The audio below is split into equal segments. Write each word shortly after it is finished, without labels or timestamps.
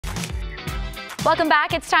Welcome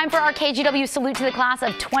back. It's time for our KGW Salute to the Class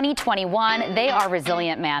of 2021. They are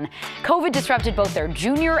resilient, man. COVID disrupted both their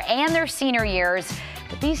junior and their senior years,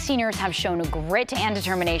 but these seniors have shown grit and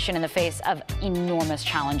determination in the face of enormous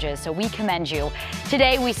challenges, so we commend you.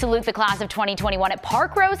 Today, we salute the Class of 2021 at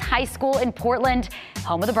Parkrose High School in Portland,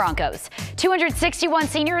 home of the Broncos. 261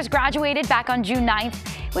 seniors graduated back on June 9th.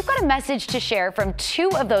 We've got a message to share from two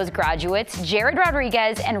of those graduates, Jared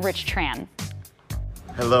Rodriguez and Rich Tran.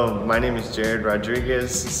 Hello, my name is Jared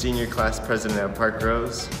Rodriguez, Senior Class President at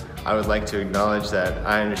Parkrose. I would like to acknowledge that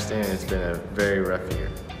I understand it's been a very rough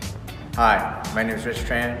year. Hi, my name is Rich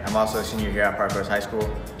Tran. I'm also a senior here at Parkrose High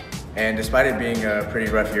School. And despite it being a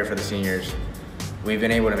pretty rough year for the seniors, we've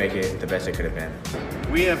been able to make it the best it could have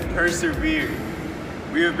been. We have persevered.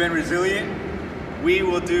 We have been resilient. We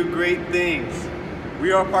will do great things.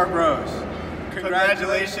 We are Parkrose.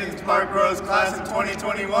 Congratulations, Parkrose Class of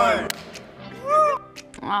 2021.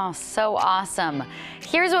 Oh, so awesome.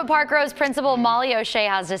 Here's what Parkrose Principal Molly O'Shea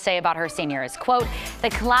has to say about her seniors. Quote,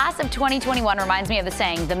 "The class of 2021 reminds me of the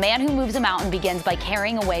saying, the man who moves a mountain begins by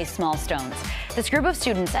carrying away small stones." This group of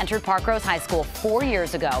students entered Parkrose High School 4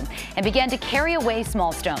 years ago and began to carry away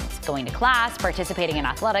small stones, going to class, participating in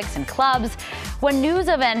athletics and clubs. When news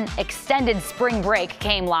of an extended spring break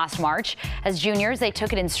came last March, as juniors, they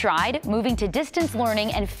took it in stride, moving to distance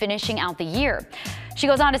learning and finishing out the year. She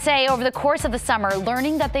goes on to say, over the course of the summer,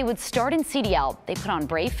 learning that they would start in CDL, they put on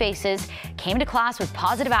brave faces, came to class with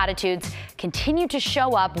positive attitudes, continued to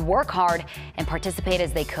show up, work hard, and participate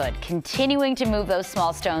as they could, continuing to move those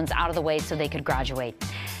small stones out of the way so they could graduate.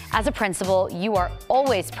 As a principal, you are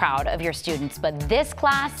always proud of your students, but this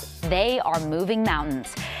class, they are moving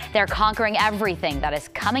mountains. They're conquering everything that is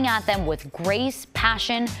coming at them with grace,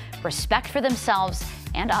 passion, respect for themselves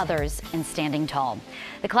and others, and standing tall.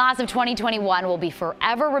 The class of 2021 will be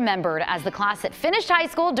forever remembered as the class that finished high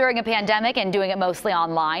school during a pandemic and doing it mostly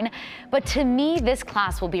online. But to me, this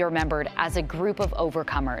class will be remembered as a group of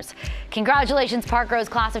overcomers. Congratulations, Parkrose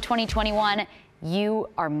Class of 2021. You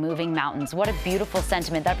are moving mountains. What a beautiful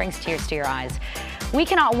sentiment. That brings tears to your eyes. We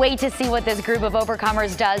cannot wait to see what this group of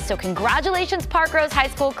overcomers does. So congratulations, Parkrose High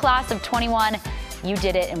School Class of 21. You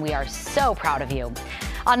did it, and we are so proud of you.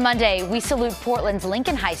 On Monday, we salute Portland's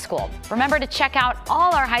Lincoln High School. Remember to check out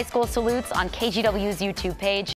all our high school salutes on KGW's YouTube page.